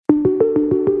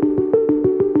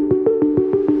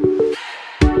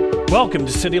Welcome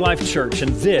to City Life Church,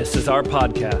 and this is our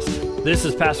podcast. This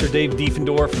is Pastor Dave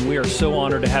Diefendorf, and we are so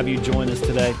honored to have you join us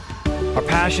today. Our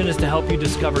passion is to help you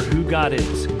discover who God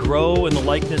is, grow in the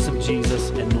likeness of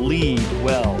Jesus, and lead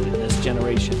well in this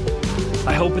generation.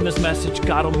 I hope in this message,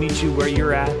 God will meet you where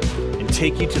you're at and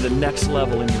take you to the next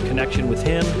level in your connection with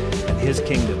Him and His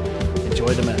kingdom.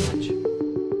 Enjoy the message.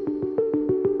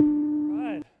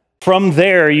 From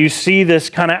there, you see this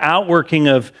kind of outworking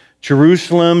of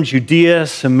Jerusalem, Judea,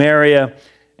 Samaria,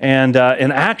 and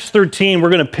in Acts 13, we're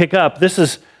going to pick up. This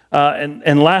is,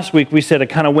 and last week we said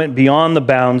it kind of went beyond the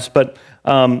bounds, but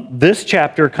this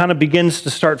chapter kind of begins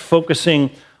to start focusing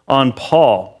on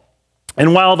Paul.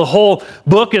 And while the whole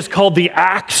book is called the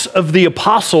Acts of the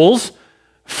Apostles,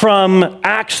 from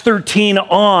Acts 13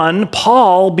 on,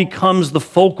 Paul becomes the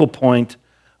focal point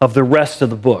of the rest of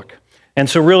the book. And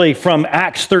so really from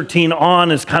Acts 13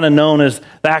 on is kind of known as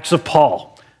the Acts of Paul,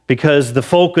 because the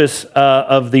focus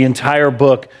of the entire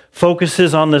book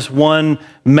focuses on this one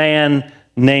man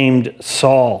named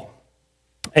Saul.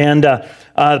 And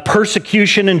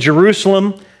persecution in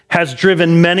Jerusalem has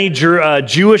driven many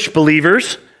Jewish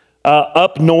believers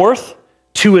up north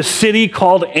to a city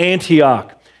called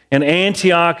Antioch. And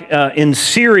Antioch in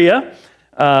Syria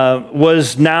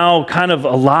was now kind of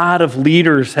a lot of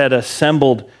leaders had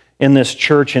assembled in this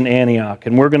church in Antioch.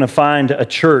 And we're going to find a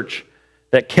church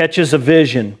that catches a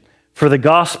vision for the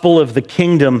gospel of the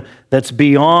kingdom that's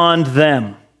beyond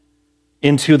them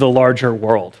into the larger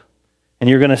world. And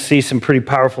you're going to see some pretty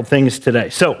powerful things today.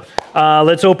 So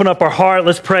let's open up our heart.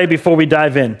 Let's pray before we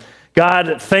dive in.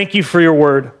 God, thank you for your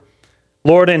word.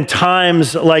 Lord, in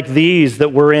times like these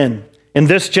that we're in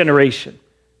this generation,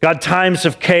 God, times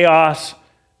of chaos,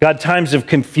 God, times of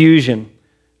confusion,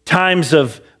 times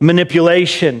of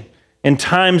manipulation, in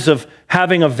times of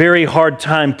having a very hard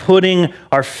time putting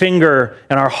our finger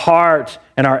and our heart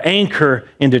and our anchor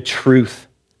into truth.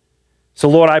 So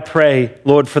Lord, I pray,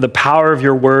 Lord, for the power of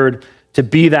your word to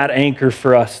be that anchor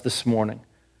for us this morning.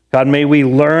 God, may we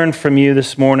learn from you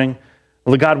this morning.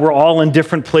 Lord God, we're all in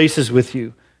different places with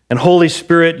you. And Holy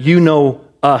Spirit, you know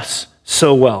us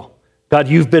so well. God,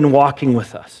 you've been walking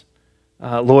with us.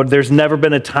 Lord, there's never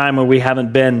been a time where we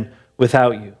haven't been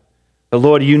without you. But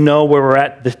Lord, you know where we're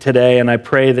at today, and I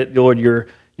pray that, Lord,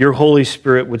 your Holy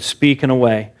Spirit would speak in a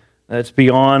way that's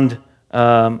beyond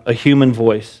a human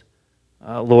voice.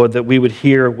 Lord, that we would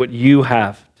hear what you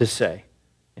have to say.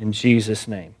 In Jesus'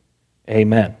 name,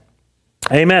 amen.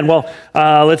 Amen. Well,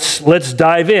 let's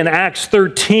dive in. Acts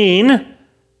 13,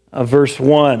 verse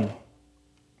 1.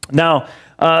 Now,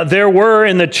 there were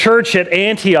in the church at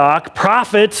Antioch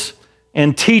prophets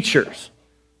and teachers.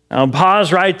 Now,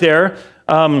 pause right there.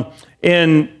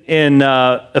 In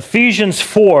Ephesians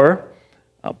 4,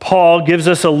 Paul gives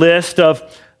us a list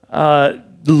of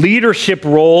leadership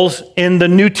roles in the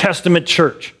New Testament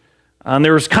church.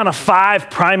 There was kind of 5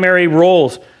 primary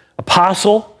roles: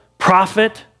 apostle,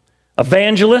 prophet,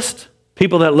 evangelist,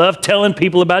 people that love telling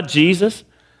people about Jesus,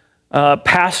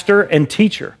 pastor, and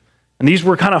teacher. And these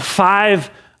were kind of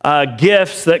 5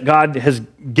 gifts that God has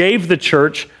gave the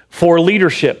church for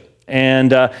leadership.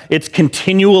 And its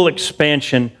continual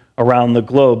expansion around the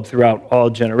globe throughout all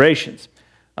generations.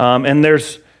 And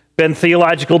there's been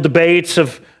theological debates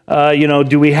of,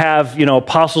 do we have,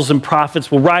 apostles and prophets?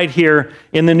 Well, right here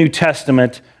in the New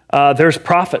Testament, there's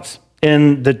prophets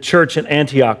in the church at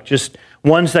Antioch, just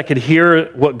ones that could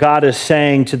hear what God is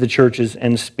saying to the churches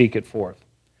and speak it forth.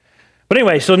 But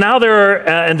anyway, so now there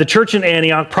are, in the church in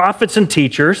Antioch, prophets and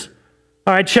teachers.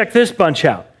 All right, check this bunch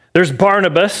out. There's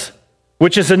Barnabas,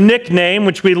 which is a nickname,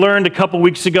 which we learned a couple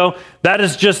weeks ago. That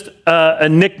is just a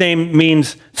nickname,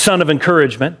 means son of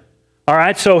encouragement. All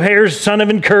right, so here's son of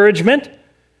encouragement.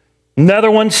 Another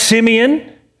one,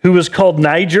 Simeon, who was called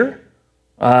Niger.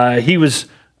 He was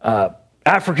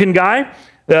African guy.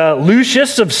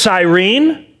 Lucius of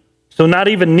Cyrene, so not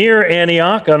even near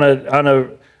Antioch, on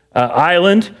a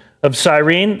island of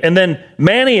Cyrene. And then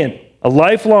Manaen, a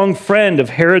lifelong friend of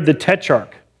Herod the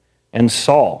Tetrarch, and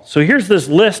Saul. So here's this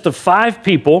list of 5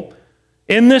 people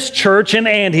in this church in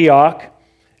Antioch,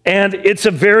 and it's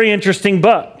a very interesting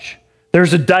bunch.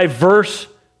 There's a diverse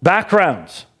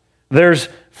backgrounds. There's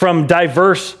from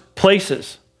diverse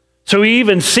places. So we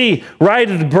even see right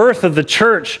at the birth of the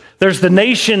church, there's the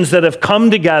nations that have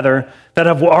come together that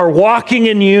are walking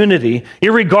in unity,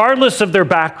 irregardless of their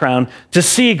background, to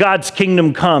see God's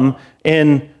kingdom come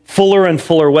in fuller and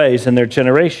fuller ways in their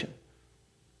generation.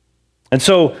 And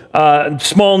so,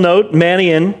 small note,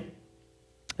 Manaen,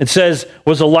 it says,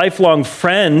 was a lifelong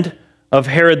friend of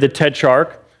Herod the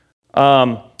Tetrarch.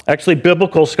 Actually,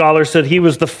 biblical scholars said he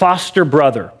was the foster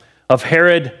brother of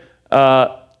Herod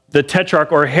the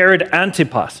Tetrarch, or Herod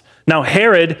Antipas. Now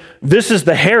Herod, this is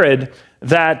the Herod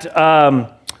that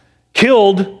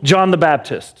killed John the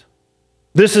Baptist.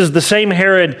 This is the same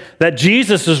Herod that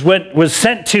Jesus was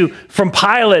sent to from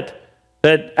Pilate,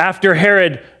 that after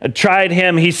Herod tried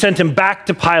him, he sent him back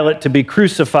to Pilate to be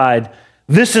crucified.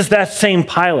 This is that same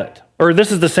Pilate, or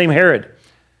this is the same Herod.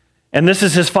 And this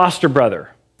is his foster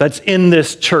brother that's in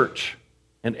this church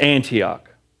in Antioch.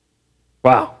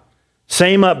 Wow.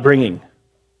 Same upbringing,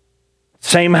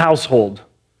 same household,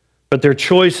 but their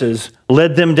choices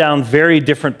led them down very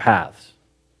different paths,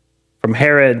 from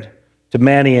Herod to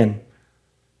Manaen.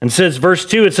 And says, verse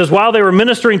 2, it says, while they were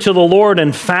ministering to the Lord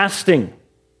and fasting,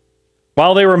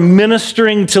 while they were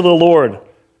ministering to the Lord.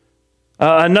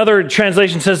 Another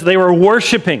translation says they were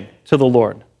worshiping to the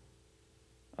Lord.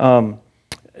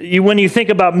 When you think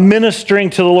about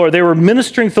ministering to the Lord, they were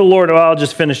ministering to the Lord. Well, I'll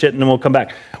just finish it and then we'll come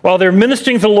back. While they're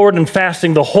ministering to the Lord and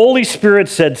fasting, the Holy Spirit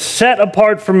said, set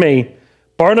apart for me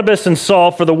Barnabas and Saul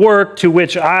for the work to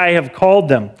which I have called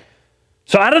them.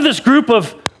 So out of this group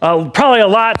of, probably a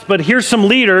lot, but here's some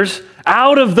leaders.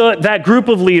 Out of that group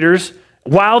of leaders,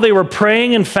 while they were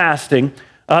praying and fasting,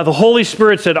 the Holy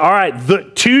Spirit said, all right,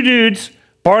 the two dudes,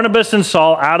 Barnabas and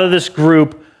Saul, out of this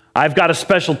group, I've got a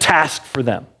special task for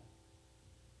them.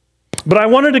 But I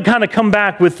wanted to kind of come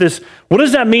back with this. What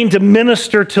does that mean to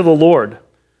minister to the Lord?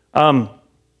 Have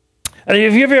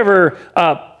you ever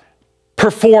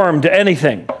performed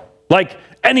anything? Like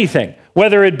anything,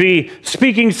 whether it be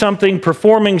speaking something,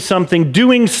 performing something,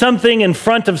 doing something in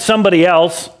front of somebody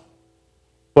else,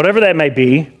 whatever that may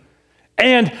be,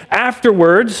 and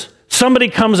afterwards, somebody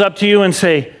comes up to you and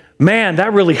say, man,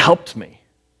 that really helped me.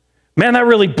 Man, that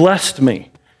really blessed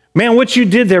me. Man, what you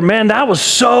did there, man, that was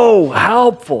so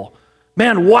helpful.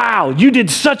 Man, wow, you did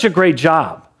such a great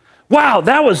job. Wow,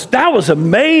 that was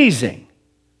amazing.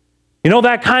 You know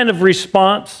that kind of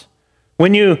response?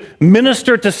 When you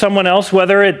minister to someone else,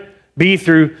 whether it be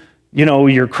through,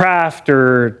 your craft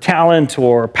or talent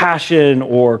or passion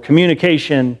or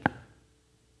communication,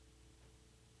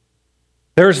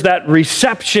 there's that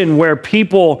reception where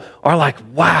people are like,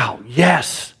 wow,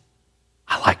 yes,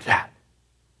 I like that.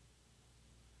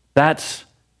 That's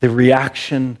the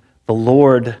reaction the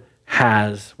Lord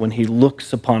has when he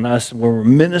looks upon us and when we're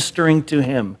ministering to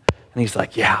him. And he's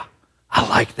like, yeah, I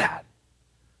like that.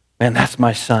 Man, that's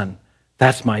my son.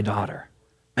 That's my daughter.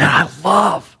 Man, I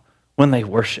love when they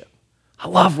worship. I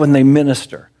love when they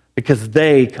minister because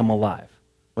they come alive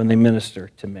when they minister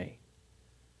to me.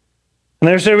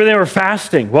 And they were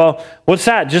fasting. Well, what's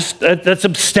that? That's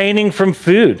abstaining from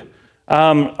food.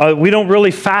 We don't really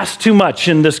fast too much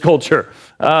in this culture.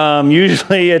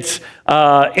 Usually it's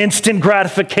instant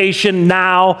gratification,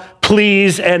 now,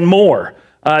 please, and more.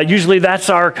 Usually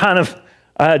that's our kind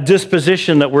of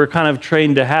disposition that we're kind of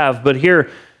trained to have. But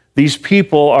here, these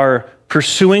people are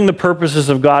pursuing the purposes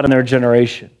of God in their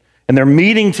generation. And they're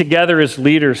meeting together as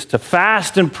leaders to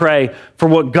fast and pray for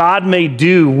what God may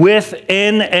do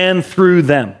within and through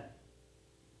them.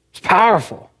 It's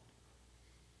powerful.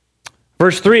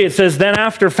 Verse 3, it says, then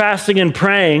after fasting and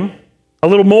praying a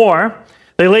little more,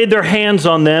 they laid their hands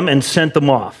on them and sent them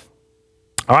off.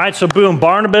 All right, so boom,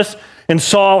 Barnabas and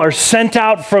Saul are sent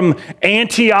out from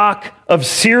Antioch of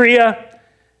Syria.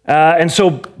 And so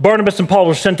Barnabas and Paul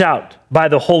were sent out by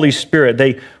the Holy Spirit.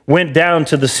 They went down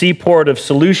to the seaport of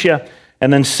Seleucia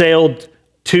and then sailed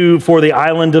for the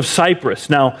island of Cyprus.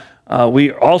 Now,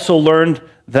 we also learned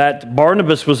that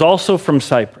Barnabas was also from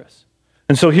Cyprus.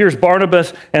 And so here's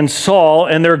Barnabas and Saul,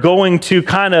 and they're going to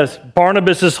kind of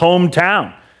Barnabas'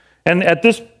 hometown. And at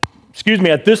this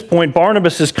point,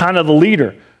 Barnabas is kind of the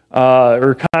leader,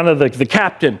 or kind of the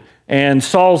captain, and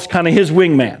Saul's kind of his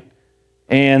wingman.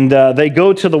 And they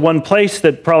go to the one place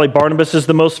that probably Barnabas is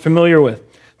the most familiar with.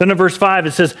 Then in verse 5,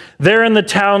 it says, there in the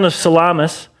town of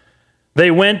Salamis,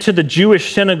 they went to the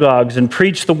Jewish synagogues and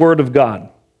preached the word of God.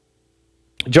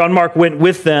 John Mark went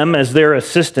with them as their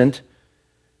assistant.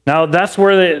 Now, that's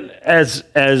where,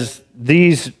 as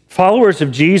these followers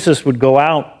of Jesus would go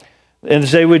out, and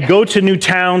as they would go to new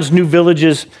towns, new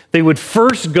villages, they would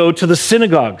first go to the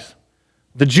synagogues,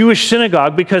 the Jewish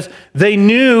synagogue, because they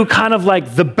knew kind of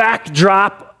like the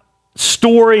backdrop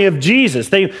story of Jesus.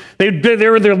 They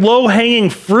were their low-hanging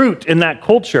fruit in that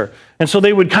culture. And so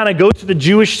they would kind of go to the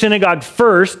Jewish synagogue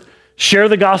first, share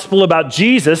the gospel about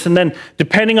Jesus, and then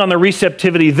depending on the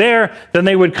receptivity there, then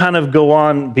they would kind of go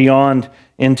on beyond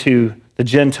into the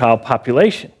Gentile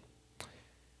population.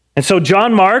 And so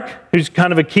John Mark, who's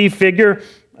kind of a key figure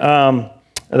that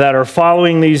are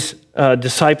following these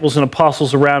disciples and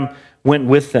apostles around, went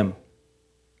with them,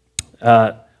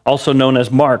 also known as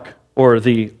Mark, or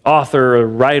the author or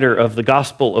writer of the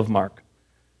Gospel of Mark.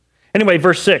 Anyway,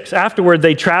 verse 6, afterward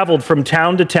they traveled from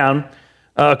town to town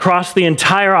across the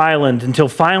entire island until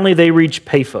finally they reached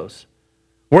Paphos,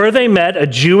 where they met a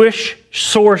Jewish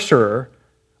sorcerer,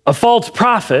 a false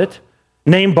prophet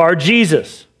named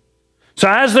Bar-Jesus. So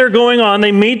as they're going on,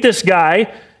 they meet this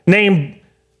guy named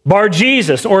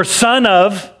Bar-Jesus, or son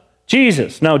of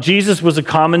Jesus. Now, Jesus was a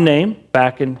common name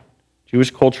back in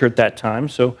Jewish culture at that time,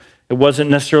 so it wasn't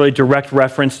necessarily a direct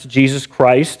reference to Jesus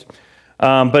Christ.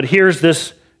 But here's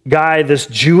this guy, this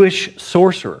Jewish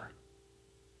sorcerer.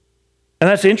 And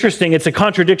that's interesting. It's a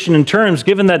contradiction in terms,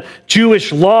 given that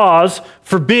Jewish laws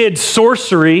forbid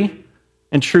sorcery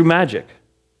and true magic.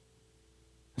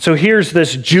 So here's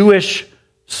this Jewish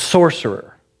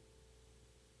sorcerer.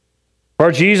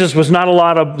 Bar-Jesus was not a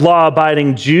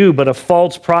law-abiding Jew, but a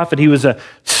false prophet. He was a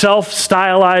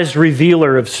self-stylized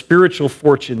revealer of spiritual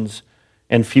fortunes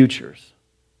and futures.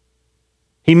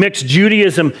 He mixed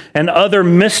Judaism and other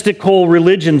mystical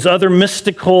religions, other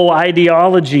mystical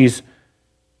ideologies,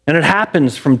 and it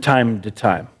happens from time to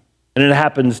time. And it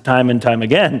happens time and time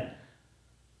again,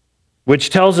 which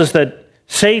tells us that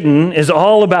Satan is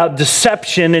all about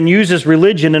deception and uses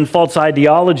religion and false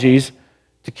ideologies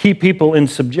to keep people in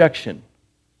subjection.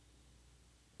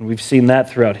 And we've seen that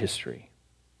throughout history.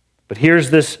 But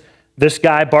here's this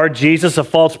guy, Bar-Jesus, a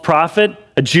false prophet,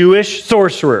 a Jewish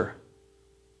sorcerer.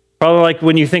 Probably like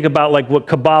when you think about like what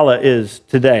Kabbalah is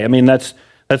today. I mean, that's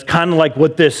kind of like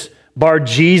what this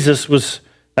Bar-Jesus was.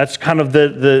 That's kind of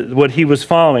what he was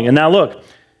following. And now look,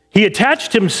 he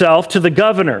attached himself to the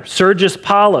governor, Sergius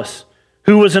Paulus,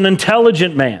 who was an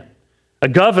intelligent man. The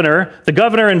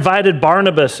governor invited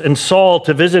Barnabas and Saul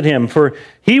to visit him, for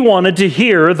he wanted to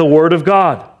hear the word of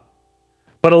God.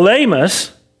 But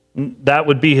Elymas, that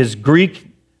would be his Greek,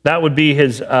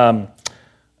 another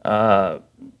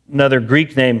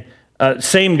Greek name,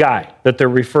 same guy that they're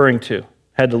referring to.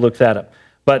 Had to look that up.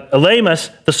 But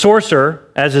Elymas, the sorcerer,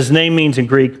 as his name means in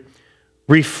Greek,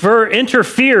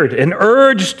 interfered and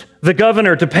urged the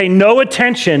governor to pay no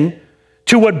attention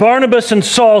to what Barnabas and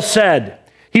Saul said.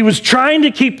 He was trying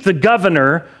to keep the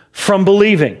governor from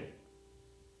believing.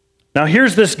 Now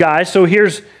here's this guy,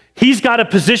 he's got a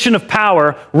position of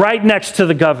power right next to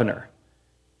the governor.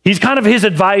 He's kind of his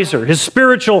advisor, his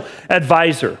spiritual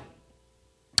advisor.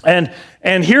 And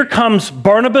here comes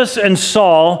Barnabas and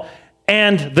Saul,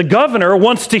 and the governor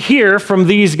wants to hear from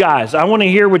these guys. I want to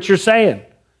hear what you're saying.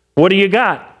 What do you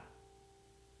got?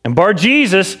 And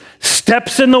Bar-Jesus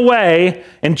steps in the way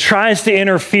and tries to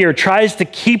interfere, tries to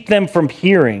keep them from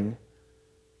hearing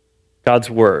God's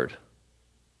word.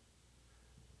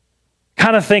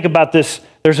 Kind of think about this.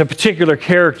 There's a particular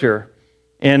character,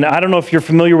 and I don't know if you're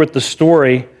familiar with the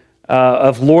story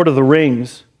of Lord of the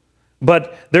Rings,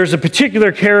 but there's a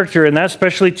particular character in that,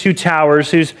 especially Two Towers,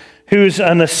 who's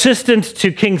an assistant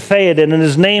to King Theoden, and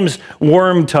his name's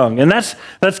Wormtongue. And that's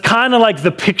kind of like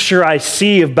the picture I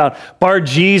see about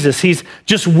Bar-Jesus. He's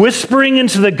just whispering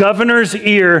into the governor's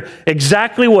ear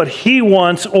exactly what he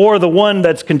wants, or the one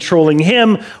that's controlling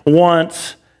him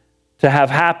wants to have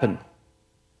happen.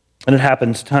 And it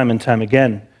happens time and time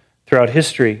again throughout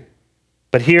history.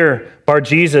 But here,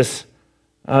 Bar-Jesus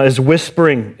is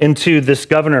whispering into this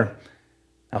governor.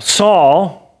 Now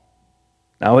Saul,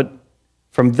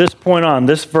 from this point on,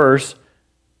 this verse,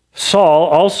 Saul,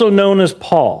 also known as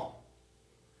Paul.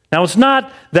 Now, it's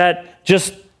not that he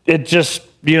just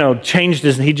changed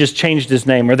his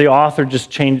name, or the author just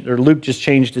changed, or Luke just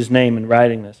changed his name in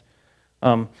writing this.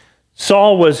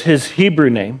 Saul was his Hebrew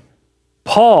name.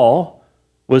 Paul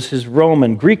was his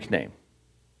Roman Greek name.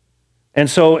 And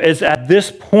so it's at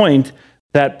this point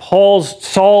that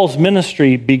Saul's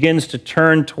ministry begins to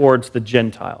turn towards the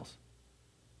Gentiles,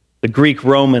 the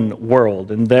Greek-Roman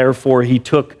world, and therefore he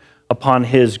took upon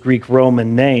his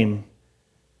Greek-Roman name.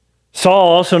 Saul,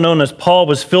 also known as Paul,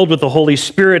 was filled with the Holy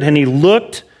Spirit, and he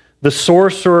looked the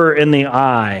sorcerer in the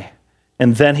eye,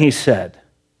 and then he said,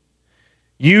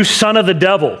 "You son of the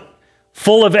devil,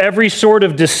 full of every sort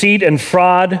of deceit and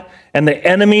fraud, and the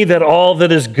enemy that all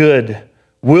that is good,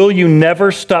 will you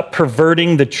never stop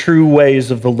perverting the true ways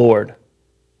of the Lord?"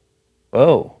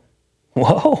 Whoa.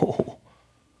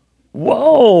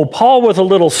 Paul with a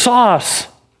little sauce.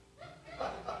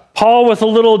 Paul with a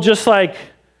little just like,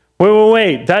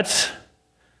 wait.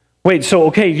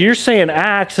 So you're saying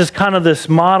Acts is kind of this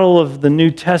model of the New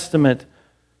Testament,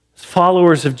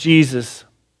 followers of Jesus.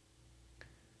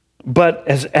 But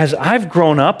as I've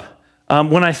grown up,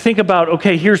 when I think about,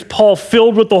 here's Paul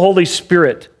filled with the Holy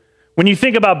Spirit. When you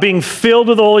think about being filled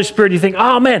with the Holy Spirit, you think,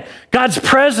 oh man, God's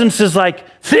presence is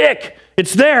like thick.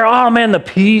 It's there. Oh man, the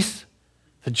peace,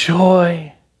 the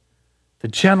joy, the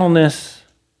gentleness,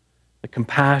 the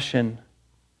compassion.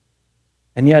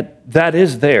 And yet that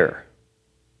is there.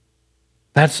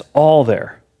 That's all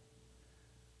there.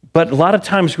 But a lot of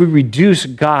times we reduce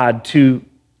God to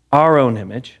our own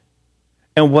image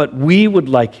and what we would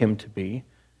like him to be.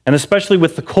 And especially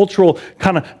with the cultural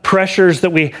kind of pressures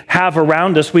that we have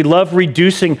around us, we love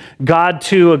reducing God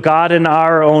to a God in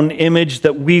our own image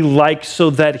that we like so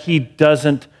that he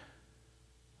doesn't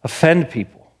offend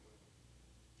people,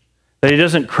 that he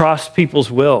doesn't cross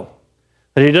people's will,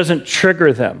 that he doesn't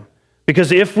trigger them.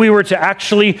 Because if we were to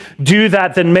actually do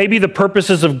that, then maybe the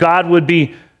purposes of God would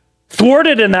be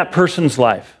thwarted in that person's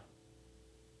life.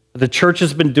 The church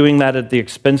has been doing that at the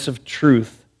expense of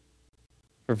truth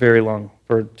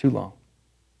for too long.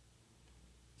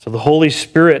 So the Holy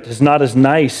Spirit is not as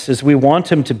nice as we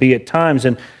want him to be at times.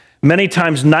 And many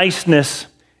times niceness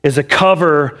is a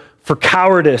cover for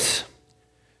cowardice.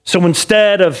 So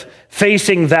instead of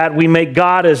facing that, we make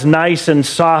God as nice and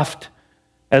soft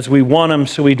as we want him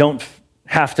so we don't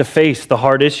have to face the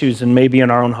hard issues and maybe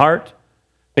in our own heart,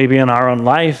 maybe in our own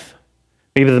life,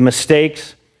 maybe the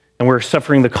mistakes, and we're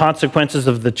suffering the consequences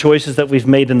of the choices that we've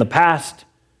made in the past.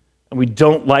 And we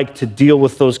don't like to deal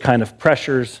with those kind of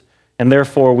pressures, and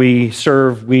therefore we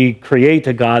create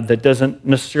a God that doesn't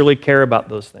necessarily care about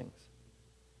those things.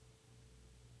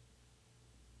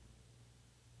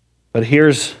 But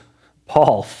here's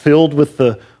Paul, filled with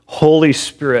the Holy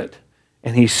Spirit,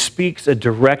 and he speaks a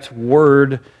direct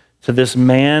word to this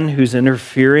man who's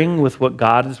interfering with what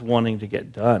God is wanting to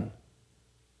get done.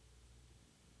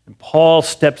 And Paul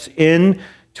steps in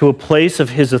to a place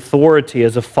of his authority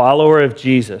as a follower of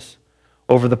Jesus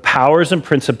over the powers and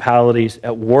principalities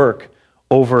at work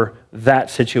over that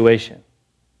situation.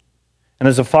 And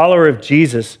as a follower of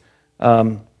Jesus,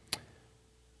 I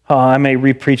may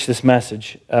repreach this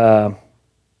message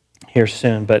here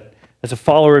soon, but as a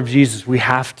follower of Jesus, we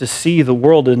have to see the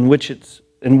world in which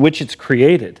it's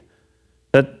created.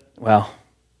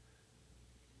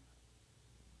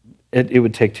 It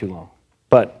would take too long.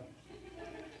 But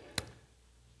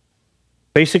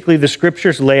basically, the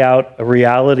scriptures lay out a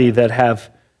reality that have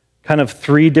kind of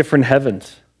three different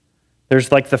heavens.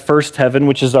 There's like the first heaven,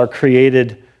 which is our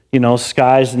created,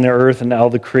 skies and the earth and all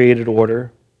the created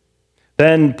order.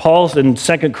 Then Paul in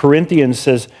 2 Corinthians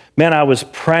says, man, I was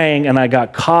praying and I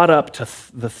got caught up to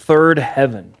the third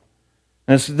heaven.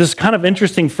 And it's this kind of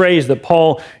interesting phrase that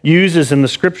Paul uses in the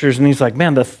scriptures, and he's like,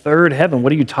 man, the third heaven,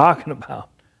 what are you talking about?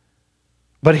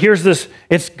 But here's this,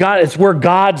 it's where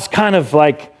God's kind of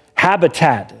like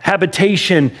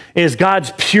habitation is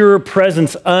God's pure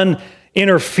presence,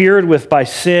 uninterfered with by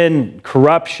sin,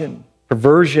 corruption,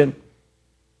 perversion.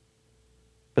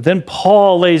 But then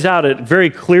Paul lays out it very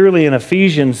clearly in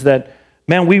Ephesians that,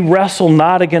 man, we wrestle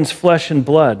not against flesh and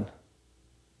blood.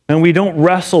 And we don't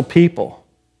wrestle people,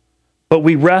 but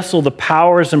we wrestle the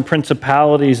powers and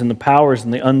principalities and the powers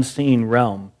in the unseen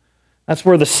realm. That's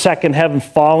where the second heaven,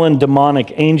 fallen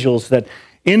demonic angels that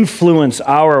influence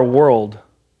our world.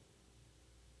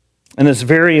 And it's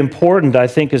very important, I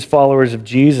think, as followers of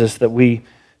Jesus, that we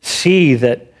see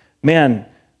that, man,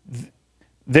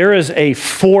 there is a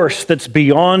force that's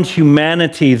beyond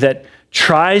humanity that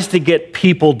tries to get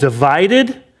people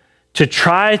divided, to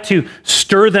try to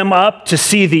stir them up to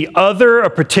see the other a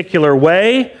particular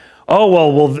way.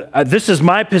 This is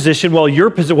my position. Well, your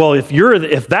position. Well,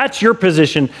 if that's your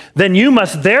position, then you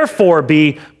must therefore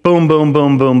be boom, boom,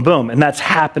 boom, boom, boom, and that's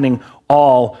happening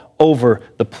all over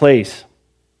the place.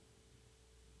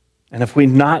 And if we're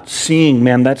not seeing,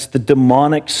 man, that's the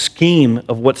demonic scheme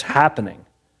of what's happening.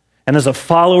 And as a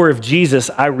follower of Jesus,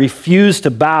 I refuse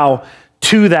to bow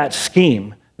to that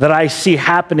scheme that I see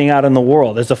happening out in the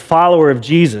world. As a follower of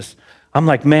Jesus, I'm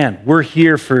like, man, we're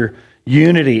here for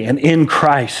unity, and in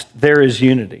Christ, there is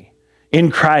unity.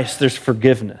 In Christ, there's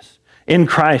forgiveness. In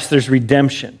Christ, there's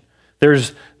redemption.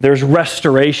 There's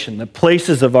restoration. The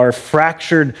places of our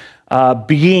fractured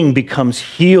being becomes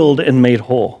healed and made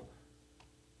whole.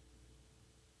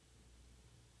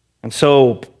 And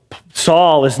so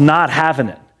Saul is not having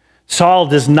it. Saul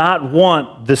does not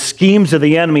want the schemes of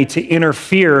the enemy to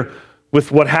interfere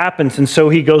with what happens, and so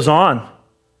he goes on.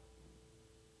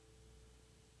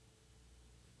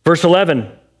 Verse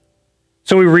 11,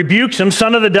 so he rebukes him,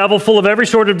 son of the devil, full of every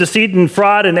sort of deceit and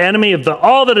fraud, and enemy of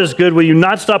all that is good. Will you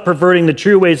not stop perverting the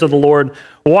true ways of the Lord?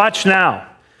 Watch now,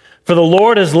 for the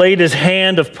Lord has laid his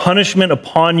hand of punishment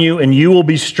upon you, and you will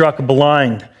be struck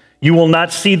blind. You will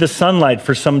not see the sunlight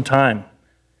for some time.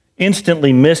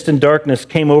 Instantly, mist and darkness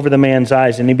came over the man's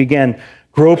eyes, and he began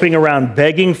groping around,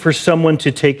 begging for someone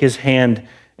to take his hand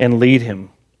and lead him.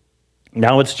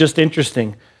 Now, it's just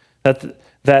interesting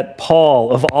that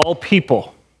Paul, of all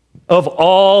people,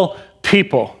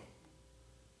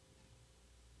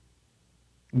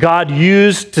 God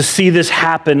used to see this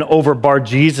happen over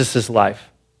Bar-Jesus' life.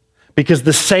 Because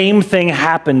the same thing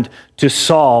happened to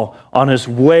Saul on his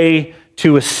way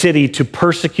to a city to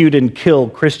persecute and kill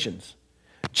Christians.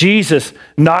 Jesus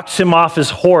knocks him off his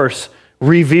horse,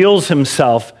 reveals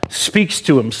himself, speaks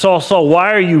to him. Saul, Saul,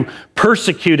 why are you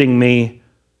persecuting me?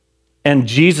 And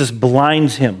Jesus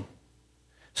blinds him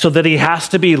so that he has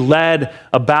to be led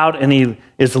about, and he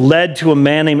is led to a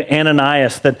man named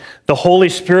Ananias that the Holy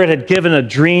Spirit had given a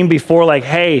dream before, like,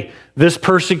 hey, this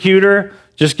persecutor,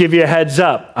 just give you a heads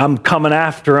up. I'm coming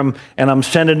after him, and I'm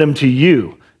sending him to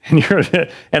you. And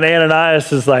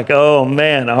Ananias is like, oh,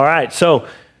 man, all right. So,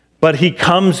 but he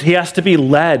has to be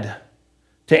led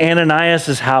to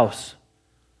Ananias' house.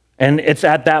 And it's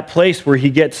at that place where he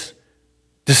gets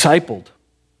discipled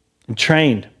and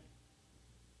trained.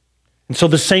 And so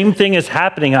the same thing is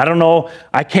happening. I don't know.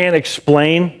 I can't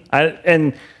explain.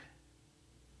 I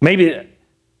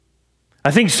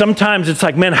think sometimes it's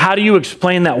like, man, how do you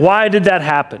explain that? Why did that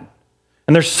happen?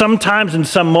 And there's sometimes in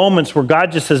some moments where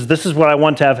God just says, this is what I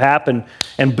want to have happen,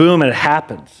 and boom, it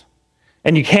happens.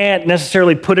 And you can't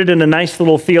necessarily put it in a nice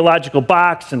little theological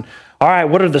box and, all right,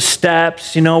 what are the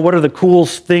steps? What are the cool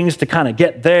things to kind of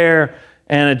get there?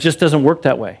 And it just doesn't work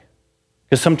that way.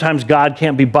 Because sometimes God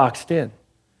can't be boxed in.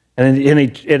 And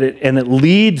it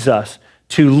leads us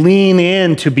to lean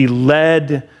in, to be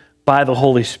led by the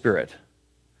Holy Spirit.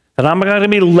 That I'm going to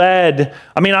be led.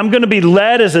 I'm going to be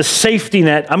led as a safety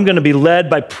net. I'm going to be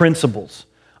led by principles.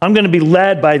 I'm going to be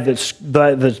led by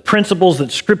the principles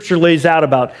that Scripture lays out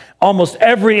about almost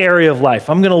every area of life.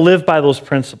 I'm going to live by those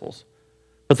principles.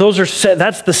 But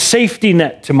that's the safety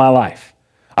net to my life.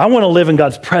 I want to live in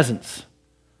God's presence.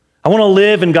 I want to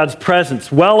live in God's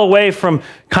presence, well away from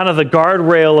kind of the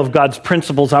guardrail of God's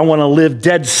principles. I want to live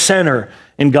dead center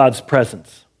in God's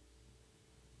presence.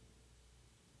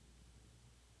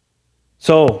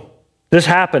 So this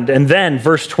happened. And then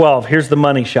verse 12, here's the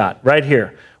money shot right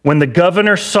here. When the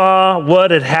governor saw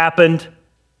what had happened,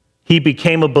 he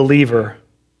became a believer,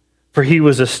 for he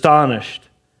was astonished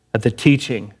at the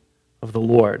teaching of the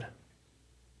Lord.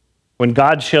 When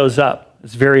God shows up,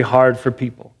 it's very hard for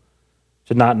people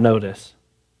to not notice.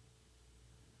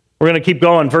 We're going to keep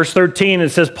going. Verse 13, it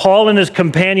says, Paul and his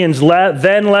companions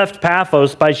then left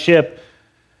Paphos by ship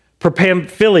for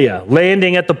Pamphylia,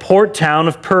 landing at the port town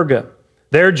of Perga.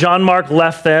 There John Mark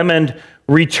left them and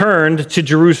returned to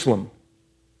Jerusalem.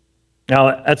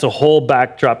 Now, that's a whole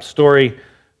backdrop story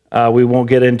we won't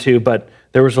get into, but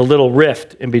there was a little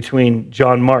rift in between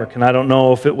John Mark, and I don't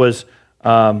know if it was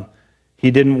he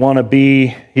didn't want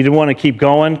to keep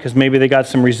going because maybe they got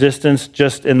some resistance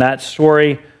just in that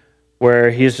story where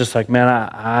he's just like, man,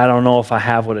 I don't know if I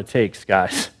have what it takes,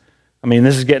 guys.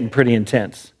 This is getting pretty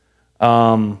intense.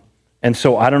 And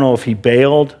so I don't know if he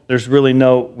bailed.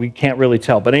 We can't really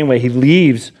tell. But anyway, he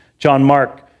leaves, John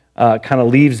Mark kind of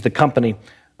leaves the company.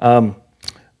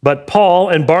 But Paul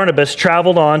and Barnabas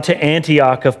traveled on to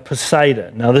Antioch of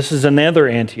Pisidia. Now, this is another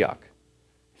Antioch.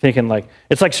 Thinking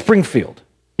it's like Springfield,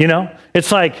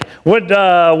 It's like,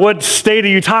 what state are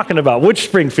you talking about? Which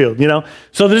Springfield,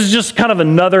 So this is just kind of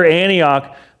another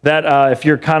Antioch that if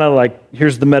you're kind of like,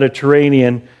 here's the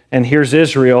Mediterranean and here's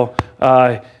Israel,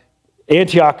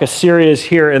 Antioch of Syria is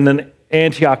here, and then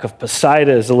Antioch of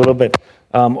Pisidia is a little bit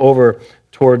over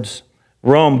towards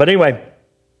Rome. But anyway,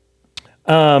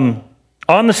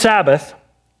 on the Sabbath,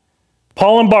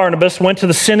 Paul and Barnabas went to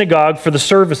the synagogue for the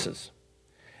services.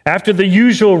 After the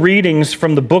usual readings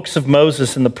from the books of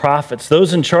Moses and the prophets,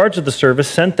 those in charge of the service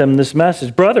sent them this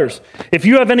message: brothers, if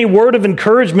you have any word of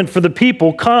encouragement for the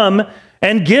people, come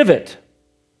and give it.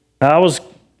 Now, that was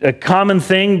a common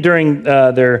thing during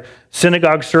their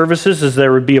synagogue services, is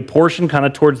there would be a portion kind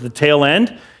of towards the tail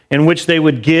end in which they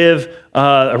would give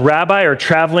a rabbi or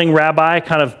traveling rabbi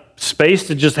kind of space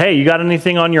to just, hey, you got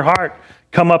anything on your heart?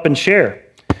 Come up and share.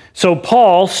 So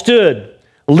Paul stood,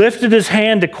 lifted his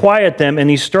hand to quiet them, and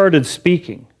he started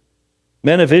speaking.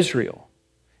 Men of Israel,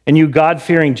 and you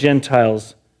God-fearing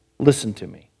Gentiles, listen to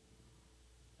me.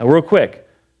 Now, real quick,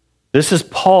 this is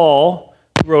Paul,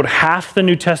 who wrote half the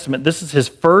New Testament. This is his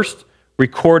first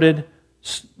recorded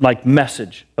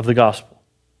message of the gospel.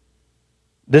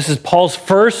 This is Paul's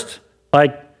first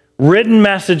written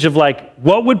message of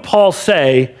what would Paul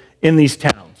say in these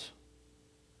towns.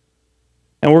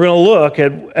 And we're going to look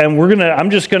at, and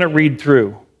I'm just going to read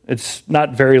through. It's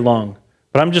not very long,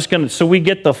 but I'm just going to, so we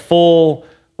get the full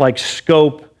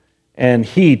scope and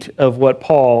heat of what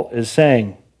Paul is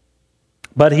saying.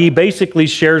 But he basically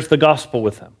shares the gospel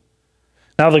with them.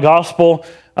 Now the gospel,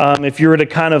 if you were to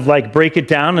kind of break it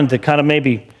down into kind of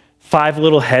maybe 5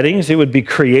 little headings, it would be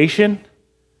creation.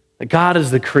 That God is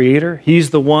the creator.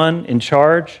 He's the one in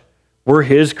charge. We're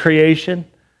his creation.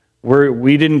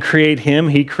 We didn't create him.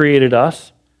 He created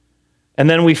us. And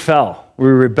then we fell. We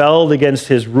rebelled against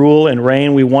his rule and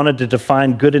reign. We wanted to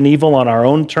define good and evil on our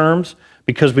own terms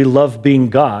because we love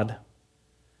being God.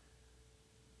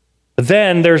 But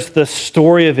then there's the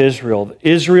story of Israel,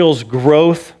 Israel's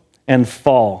growth and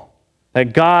fall.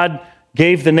 That God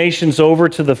gave the nations over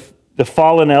to the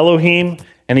fallen Elohim,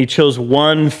 and he chose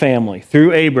one family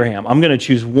through Abraham. I'm going to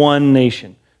choose one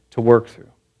nation to work through.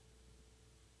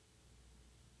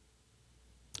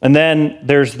 And then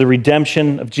there's the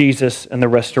redemption of Jesus and the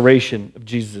restoration of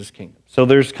Jesus' kingdom. So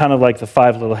there's kind of like the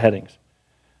 5 little headings.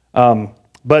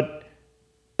 But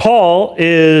Paul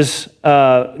is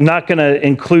not going to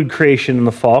include creation in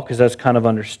the fall because that's kind of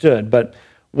understood. But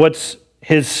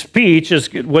his speech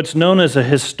is what's known as a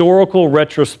historical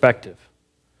retrospective.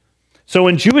 So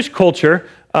in Jewish culture,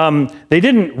 they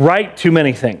didn't write too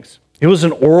many things. It was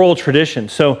an oral tradition.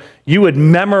 So you would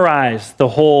memorize the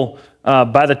whole,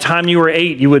 by the time you were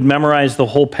 8, you would memorize the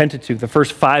whole Pentateuch, the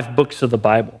first 5 books of the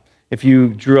Bible, if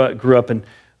you grew up in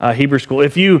Hebrew school.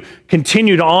 If you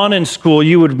continued on in school,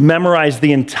 you would memorize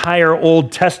the entire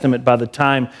Old Testament by the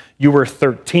time you were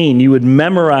 13. You would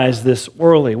memorize this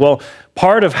orally. Well,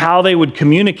 part of how they would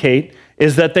communicate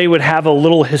is that they would have a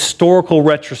little historical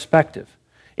retrospective,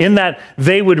 in that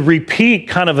they would repeat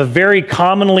kind of a very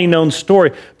commonly known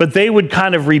story, but they would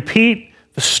kind of repeat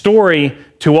the story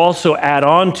to also add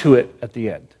on to it at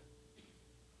the end.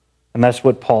 And that's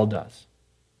what Paul does.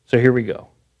 So here we go.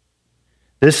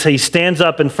 He stands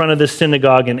up in front of the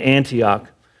synagogue in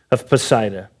Antioch of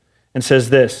Pisidia and says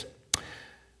this: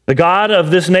 "The God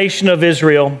of this nation of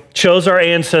Israel chose our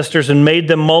ancestors and made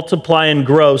them multiply and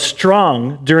grow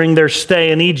strong during their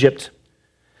stay in Egypt.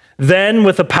 Then,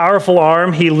 with a powerful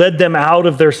arm, he led them out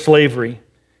of their slavery.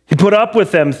 He put up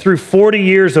with them through 40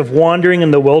 years of wandering in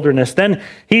the wilderness. Then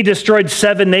he destroyed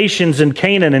 7 nations in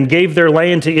Canaan and gave their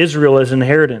land to Israel as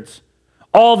inheritance.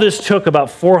 All this took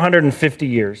about 450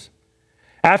 years.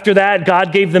 After that,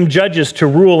 God gave them judges to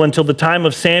rule until the time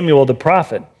of Samuel the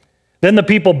prophet. Then the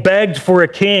people begged for a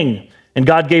king, and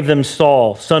God gave them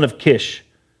Saul, son of Kish,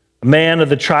 a man of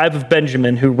the tribe of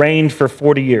Benjamin who reigned for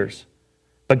 40 years.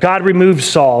 But God removed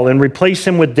Saul and replaced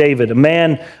him with David, a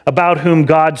man about whom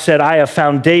God said, 'I have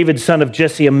found David, son of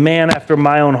Jesse, a man after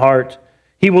my own heart.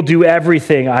 He will do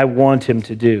everything I want him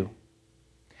to do.'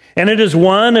 And it is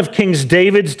one of King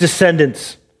David's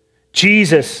descendants,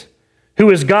 Jesus, who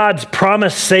is God's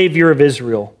promised Savior of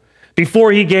Israel.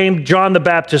 Before he came, John the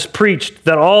Baptist preached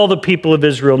that all the people of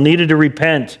Israel needed to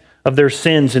repent of their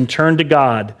sins and turn to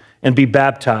God and be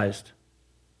baptized.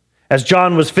 As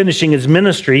John was finishing his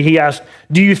ministry, he asked,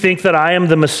 'Do you think that I am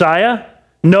the Messiah?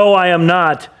 No, I am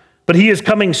not. But he is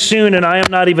coming soon, and I am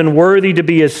not even worthy to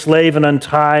be his slave and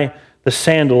untie the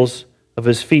sandals of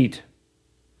his feet.'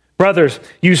 Brothers,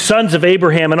 you sons of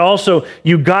Abraham, and also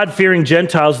you God-fearing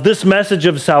Gentiles, this message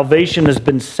of salvation has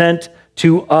been sent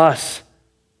to us.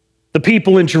 The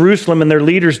people in Jerusalem and their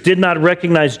leaders did not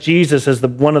recognize Jesus as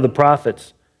one of the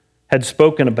prophets had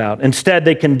spoken about. Instead,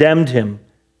 they condemned him.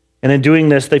 And in doing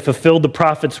this, they fulfilled the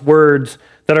prophet's words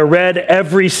that are read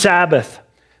every Sabbath.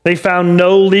 They found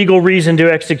no legal reason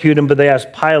to execute him, but they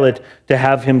asked Pilate to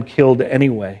have him killed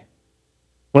anyway.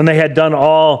 When they had done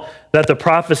all that the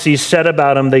prophecies said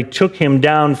about him, they took him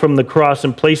down from the cross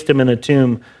and placed him in a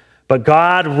tomb. But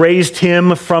God raised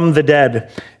him from the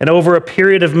dead. And over a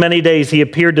period of many days, he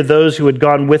appeared to those who had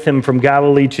gone with him from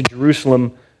Galilee to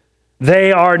Jerusalem.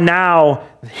 They are now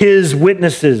his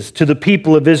witnesses to the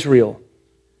people of Israel.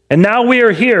 And now we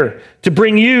are here to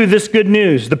bring you this good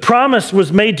news. The promise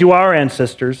was made to our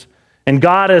ancestors, and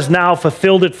God has now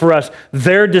fulfilled it for us,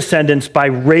 their descendants, by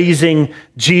raising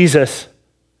Jesus.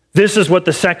 This is what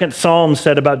the second psalm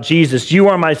said about Jesus. 'You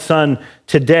are my son.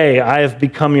 Today I have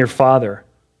become your father.'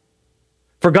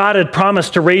 For God had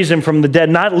promised to raise him from the dead,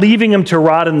 not leaving him to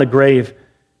rot in the grave.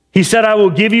 He said, 'I will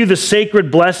give you the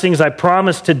sacred blessings I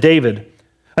promised to David.'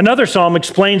 Another psalm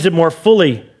explains it more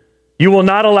fully. 'You will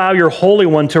not allow your Holy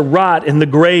One to rot in the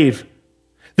grave.'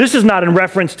 This is not in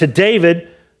reference to David,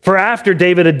 for after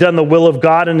David had done the will of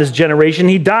God in his generation,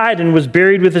 he died and was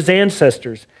buried with his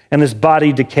ancestors, and his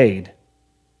body decayed.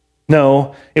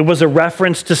 No, it was a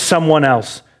reference to someone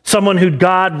else, someone who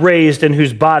God raised and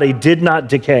whose body did not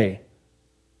decay.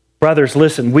 Brothers,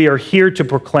 listen, we are here to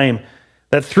proclaim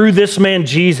that through this man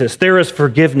Jesus, there is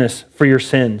forgiveness for your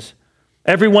sins.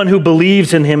 Everyone who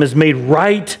believes in him is made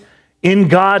right in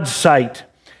God's sight.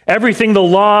 Everything the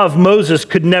law of Moses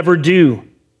could never do.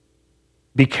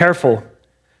 Be careful.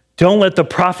 Don't let the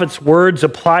prophet's words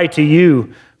apply to you,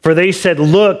 for they said,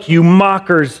 'Look, you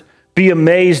mockers, be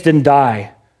amazed and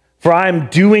die. For I am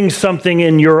doing something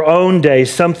in your own day,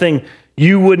 something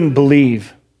you wouldn't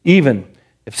believe, even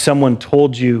if someone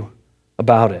told you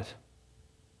about it.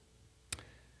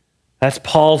 That's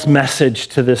Paul's message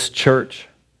to this church,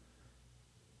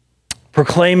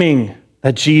 proclaiming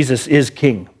that Jesus is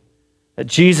King, that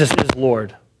Jesus is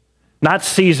Lord, not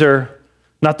Caesar,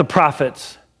 not the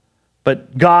prophets,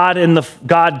 but God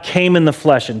came in the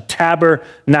flesh and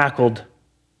tabernacled.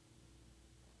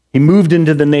 He moved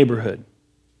into the neighborhood.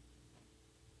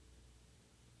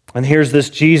 And here's this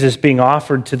Jesus being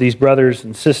offered to these brothers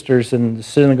and sisters in the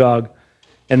synagogue.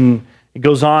 And it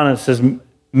goes on and it says,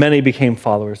 many became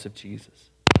followers of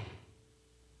Jesus.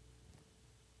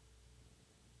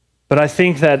 But I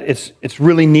think that it's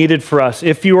really needed for us,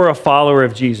 if you are a follower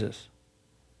of Jesus,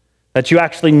 that you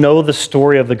actually know the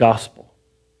story of the gospel.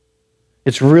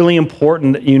 It's really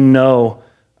important that you know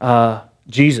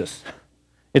Jesus.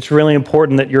 It's really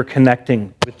important that you're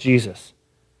connecting with Jesus.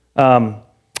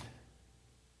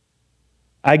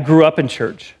 I grew up in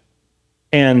church,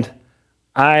 and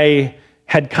I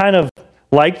had kind of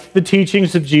liked the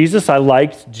teachings of Jesus. I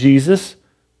liked Jesus.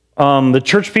 The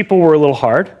church people were a little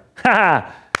hard.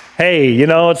 Hey,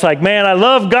 it's like, man, I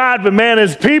love God, but man,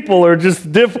 his people are just a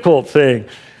difficult thing.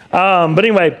 But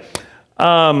anyway,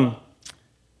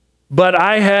 but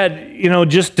I had,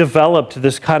 just developed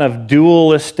this kind of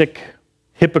dualistic,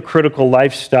 hypocritical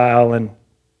lifestyle, and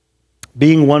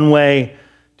being one way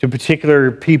to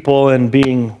particular people and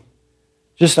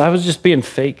I was just being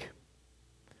fake.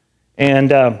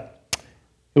 And it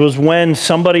was when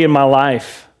somebody in my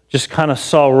life just kind of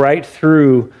saw right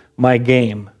through my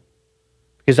game.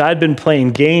 Because I'd been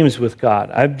playing games with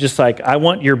God. I'm just like, I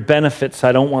want your benefits,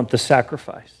 I don't want the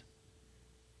sacrifice.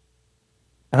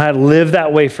 And I lived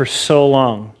that way for so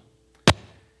long.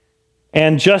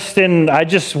 And I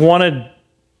just wanted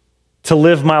to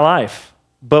live my life,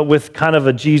 but with kind of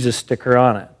a Jesus sticker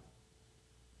on it.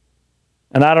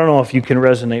 And I don't know if you can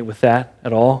resonate with that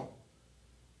at all.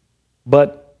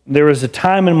 But there was a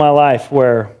time in my life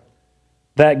where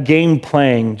that game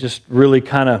playing just really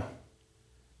kind of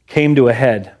came to a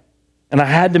head. And I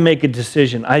had to make a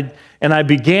decision. I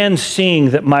began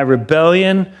seeing that my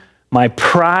rebellion, my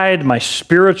pride, my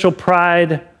spiritual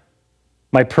pride,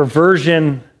 my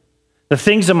perversion, the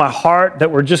things in my heart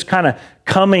that were just kind of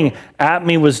coming at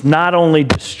me was not only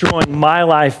destroying my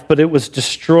life, but it was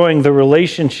destroying the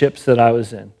relationships that I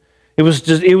was in. It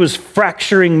was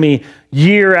fracturing me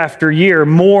year after year,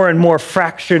 more and more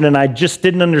fractured, and I just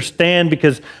didn't understand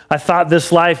because I thought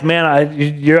this life, man,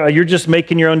 you're just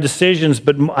making your own decisions,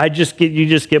 but you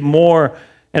just get more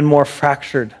and more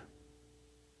fractured.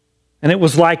 And it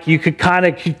was like you could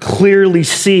clearly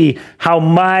see how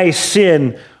my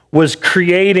sin was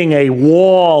creating a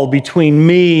wall between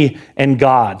me and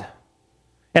God.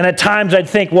 And at times I'd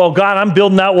think, well, God, I'm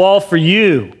building that wall for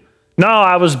you. No,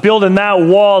 I was building that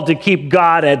wall to keep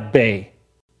God at bay.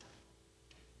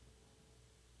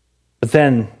 But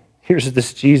then here's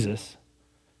this Jesus,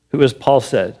 who, as Paul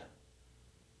said,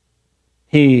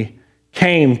 he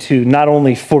came to not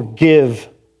only forgive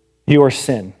your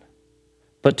sin,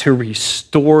 but to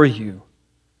restore you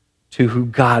to who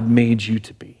God made you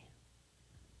to be.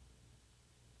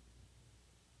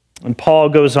 And Paul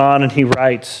goes on and he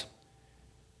writes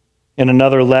in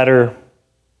another letter,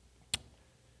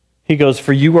 he goes,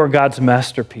 "For you are God's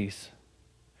masterpiece,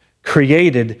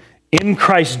 created in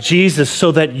Christ Jesus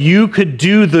so that you could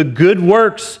do the good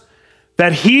works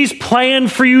that he's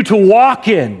planned for you to walk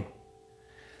in."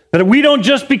 That we don't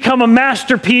just become a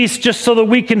masterpiece just so that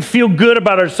we can feel good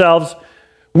about ourselves.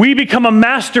 We become a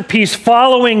masterpiece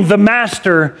following the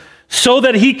master so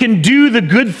that he can do the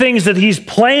good things that he's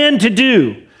planned to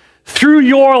do through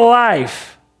your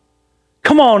life.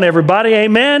 Come on, everybody,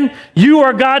 amen? You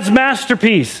are God's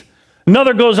masterpiece.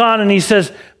 Another goes on and he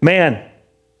says, man,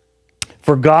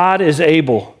 for God is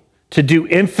able to do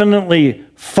infinitely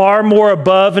far more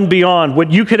above and beyond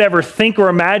what you could ever think or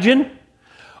imagine,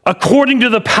 according to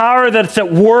the power that's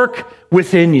at work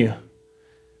within you.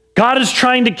 God is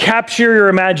trying to capture your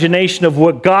imagination of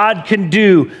what God can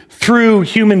do through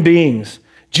human beings.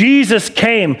 Jesus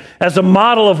came as a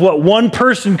model of what one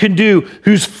person can do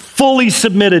who's fully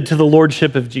submitted to the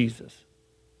lordship of Jesus.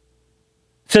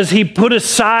 It says he put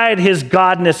aside his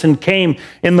godness and came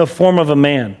in the form of a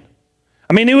man.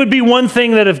 I mean, it would be one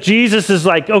thing that if Jesus is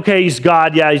like, okay, he's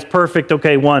God, yeah, he's perfect,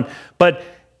 okay, one. But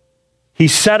he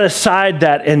set aside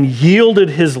that and yielded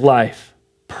his life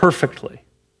perfectly.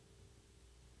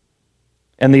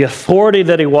 And the authority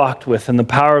that he walked with and the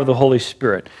power of the Holy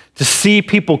Spirit to see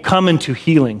people come into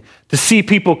healing, to see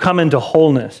people come into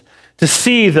wholeness, to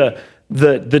see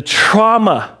the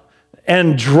trauma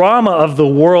and drama of the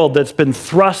world that's been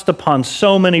thrust upon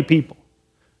so many people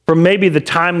from maybe the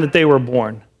time that they were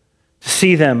born, to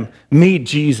see them meet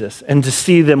Jesus and to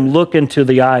see them look into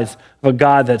the eyes of a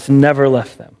God that's never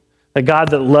left them, a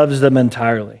God that loves them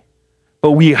entirely.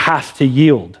 But we have to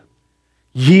yield.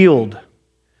 Yield.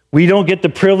 We don't get the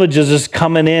privileges of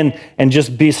coming in and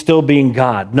just still being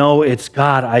God. No, it's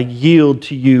God, I yield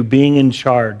to you being in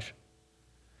charge.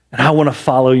 And I want to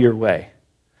follow your way.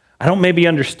 I don't maybe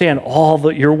understand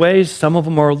all your ways. Some of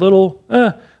them are a little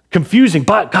confusing,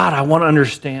 but God, I want to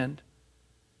understand.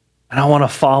 And I want to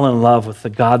fall in love with the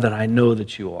God that I know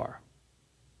that you are.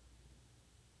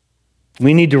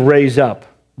 We need to raise up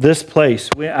this place.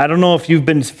 I don't know if you've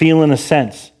been feeling a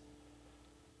sense,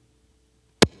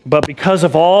 but because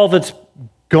of all that's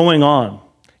going on,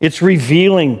 it's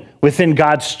revealing within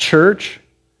God's church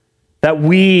that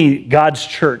we, God's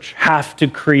church, have to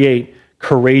create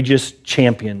courageous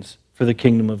champions for the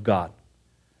kingdom of God.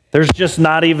 There's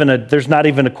not even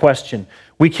a question.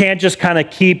 We can't just kind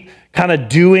of keep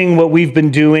doing what we've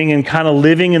been doing and kind of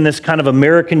living in this kind of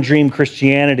American dream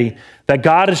Christianity that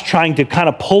God is trying to kind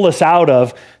of pull us out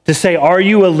of, to say, are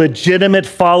you a legitimate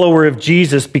follower of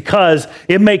Jesus? Because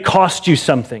it may cost you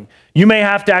something. You may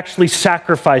have to actually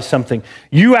sacrifice something.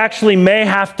 You actually may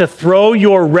have to throw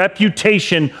your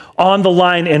reputation on the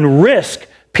line and risk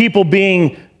people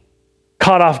being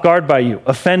caught off guard by you,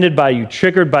 offended by you,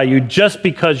 triggered by you, just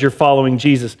because you're following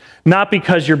Jesus, not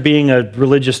because you're being a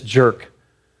religious jerk.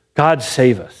 God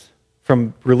save us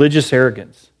from religious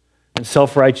arrogance and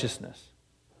self-righteousness.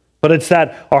 But it's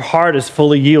that our heart is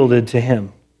fully yielded to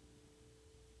him.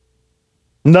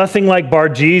 Nothing like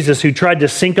Bar-Jesus, who tried to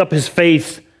sync up his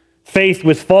faith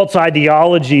with false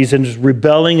ideologies and is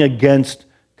rebelling against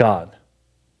God.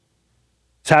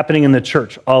 It's happening in the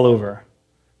church all over.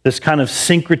 This kind of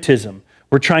syncretism.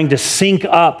 We're trying to sync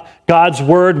up God's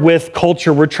word with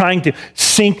culture. We're trying to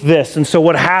sync this. And so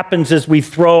what happens is we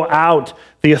throw out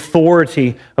the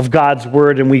authority of God's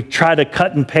word and we try to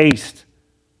cut and paste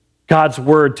God's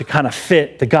word to kind of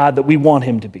fit the God that we want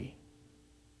him to be.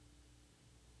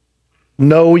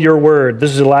 Know your word.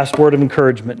 This is the last word of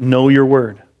encouragement. Know your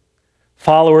word.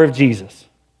 Follower of Jesus.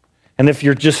 And if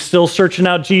you're just still searching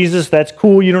out Jesus, that's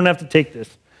cool. You don't have to take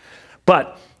this.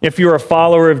 But if you're a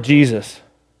follower of Jesus,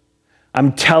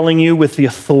 I'm telling you with the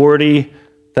authority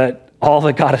that all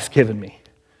that God has given me,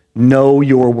 know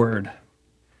your word.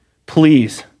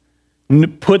 Please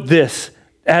put this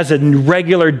as a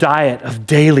regular diet of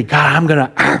daily. God, I'm going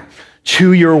to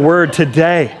chew your word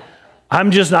today. I'm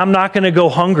not going to go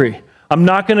hungry. I'm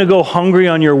not going to go hungry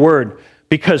on your word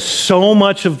because so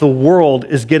much of the world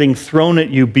is getting thrown at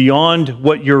you beyond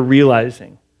what you're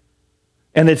realizing.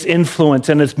 And its influence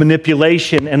and its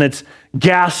manipulation and its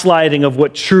gaslighting of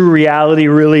what true reality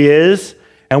really is.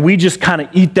 And we just kind of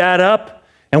eat that up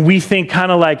and we think kind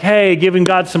of like, hey, giving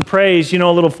God some praise, a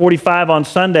little 45 on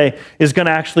Sunday is going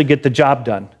to actually get the job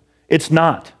done. It's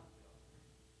not.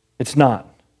 It's not.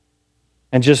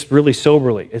 And just really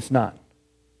soberly, it's not.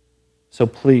 So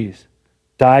please,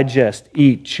 digest,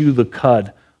 eat, chew the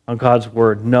cud on God's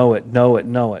word. Know it, know it,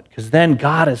 know it. Because then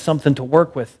God has something to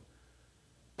work with.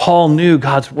 Paul knew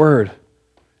God's word.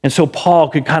 And so Paul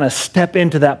could kind of step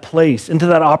into that place, into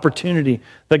that opportunity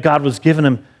that God was giving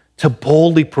him to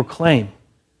boldly proclaim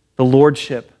the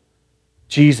lordship,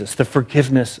 Jesus, the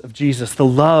forgiveness of Jesus, the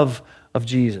love of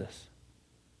Jesus.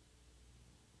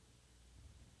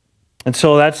 And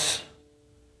so that's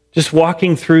just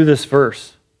walking through this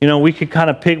verse. We could kind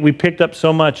of we picked up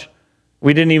so much,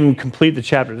 we didn't even complete the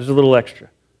chapter. There's a little extra.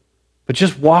 But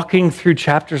just walking through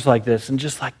chapters like this and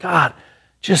just like, God,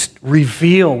 just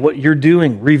reveal what you're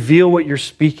doing. Reveal what you're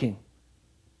speaking.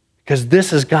 Because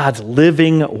this is God's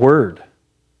living word.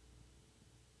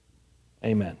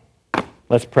 Amen.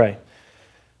 Let's pray.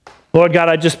 Lord God,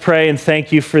 I just pray and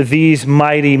thank you for these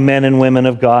mighty men and women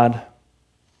of God.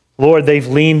 Lord, they've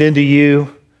leaned into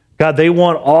you. God, they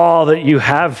want all that you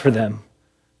have for them.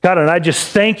 God, and I just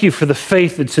thank you for the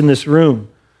faith that's in this room.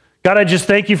 God, I just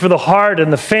thank you for the heart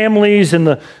and the families and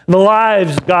the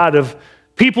lives, God, of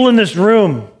people in this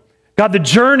room. God, the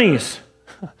journeys,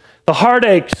 the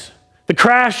heartaches, the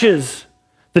crashes,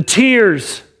 the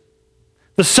tears,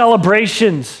 the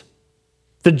celebrations,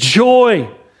 the joy,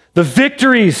 the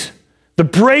victories, the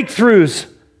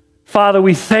breakthroughs. Father,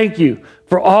 we thank you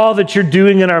for all that you're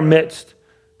doing in our midst.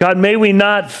 God, may we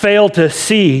not fail to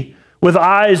see with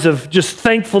eyes of just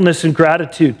thankfulness and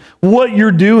gratitude what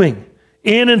you're doing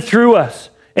in and through us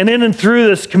and in and through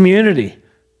this community.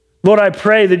 Lord, I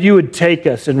pray that you would take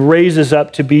us and raise us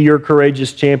up to be your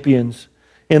courageous champions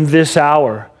in this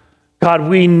hour. God,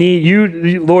 we need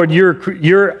you, Lord,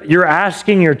 you're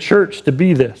asking your church to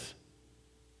be this.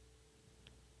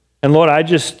 And Lord,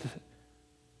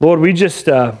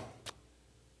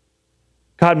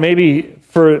 God, maybe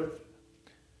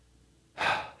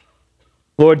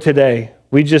Lord, today,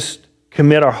 we just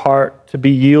commit our heart to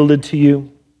be yielded to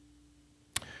you.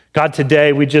 God,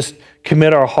 today, we just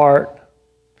commit our heart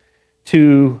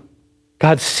to,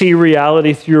 God, see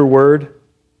reality through your word.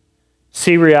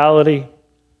 See reality.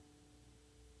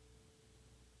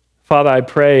 Father, I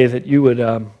pray that you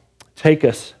would take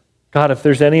us. God, if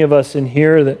there's any of us in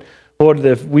here that, Lord,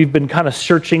 that we've been kind of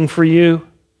searching for you,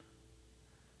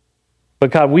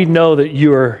 but God, we know that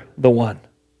you are the one.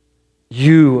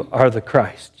 You are the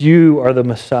Christ. You are the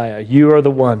Messiah. You are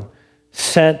the one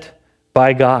sent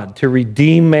by God to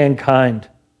redeem mankind.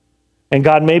 And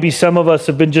God, maybe some of us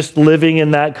have been just living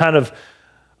in that kind of,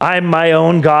 I'm my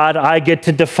own God. I get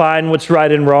to define what's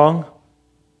right and wrong.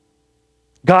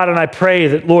 God, and I pray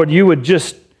that, Lord, you would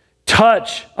just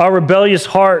touch our rebellious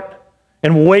heart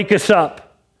and wake us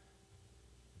up.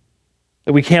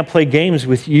 That we can't play games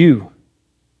with you.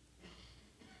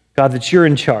 God, that you're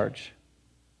in charge.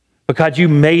 But God, you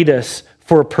made us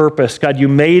for a purpose. God, you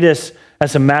made us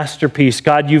as a masterpiece.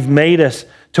 God, you've made us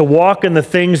to walk in the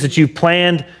things that you've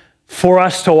planned for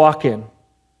us to walk in.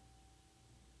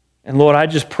 And Lord, I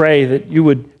just pray that you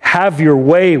would have your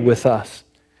way with us.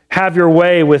 Have your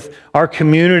way with our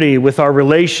community, with our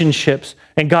relationships.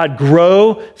 And God,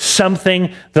 grow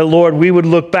something that, Lord, we would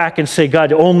look back and say,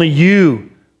 God, only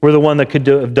you were the one that could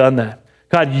have done that.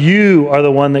 God, you are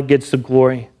the one that gets the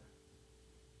glory.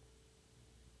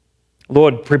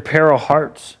 Lord, prepare our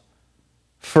hearts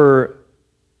for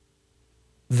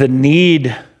the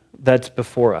need that's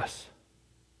before us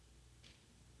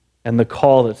and the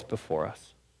call that's before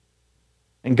us.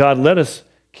 And God, let us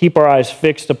keep our eyes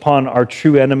fixed upon our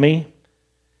true enemy.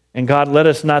 And God, let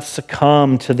us not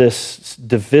succumb to this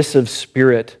divisive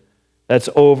spirit that's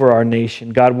over our nation.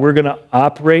 God, we're going to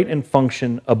operate and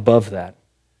function above that.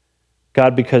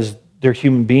 God, because they're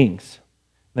human beings.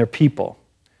 They're people.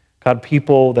 God,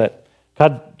 people that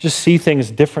God just see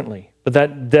things differently, but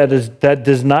that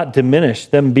does not diminish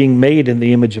them being made in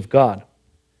the image of God.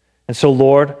 And so,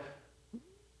 Lord,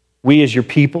 we as your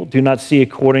people do not see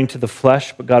according to the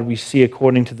flesh, but God, we see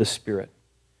according to the Spirit.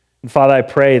 And Father, I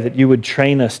pray that you would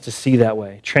train us to see that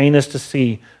way. Train us to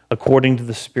see according to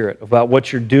the Spirit about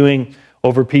what you're doing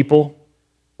over people,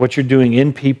 what you're doing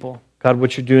in people. God,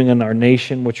 what you're doing in our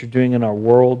nation, what you're doing in our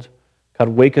world. God,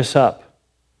 wake us up.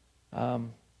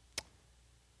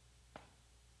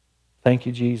 Thank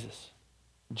you, Jesus.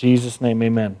 In Jesus' name,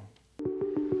 amen.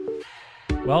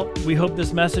 Well, we hope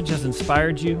this message has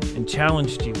inspired you and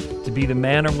challenged you to be the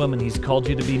man or woman he's called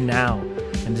you to be now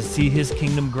and to see his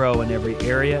kingdom grow in every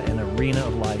area and arena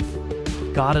of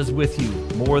life. God is with you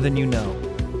more than you know.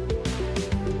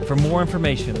 For more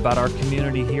information about our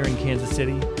community here in Kansas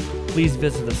City, please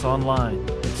visit us online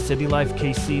at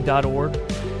citylifekc.org,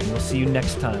 and we'll see you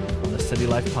next time on the City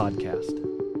Life Podcast.